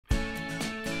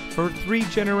For 3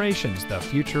 generations, the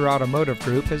Future Automotive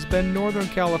Group has been Northern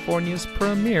California's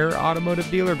premier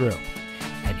automotive dealer group.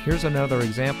 And here's another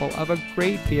example of a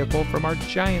great vehicle from our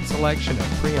giant selection of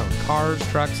pre-owned cars,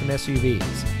 trucks, and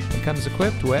SUVs. It comes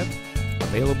equipped with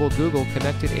available Google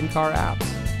connected in-car apps,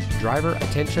 driver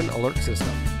attention alert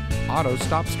system, auto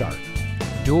stop start,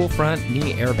 dual front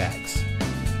knee airbags,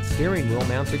 steering wheel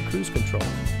mounted cruise control,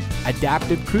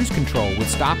 adaptive cruise control with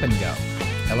stop and go,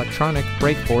 electronic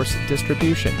brake force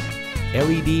distribution,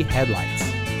 LED headlights,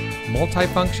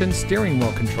 multifunction steering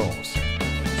wheel controls,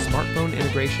 smartphone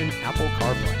integration, Apple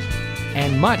CarPlay,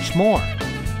 and much more.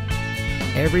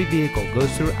 Every vehicle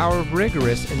goes through our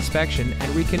rigorous inspection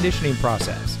and reconditioning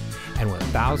process. And with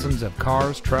thousands of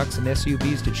cars, trucks, and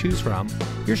SUVs to choose from,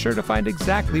 you're sure to find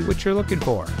exactly what you're looking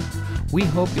for. We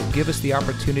hope you'll give us the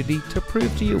opportunity to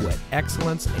prove to you what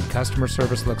excellence in customer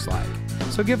service looks like.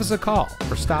 So give us a call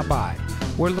or stop by.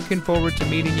 We're looking forward to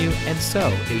meeting you, and so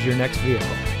is your next vehicle.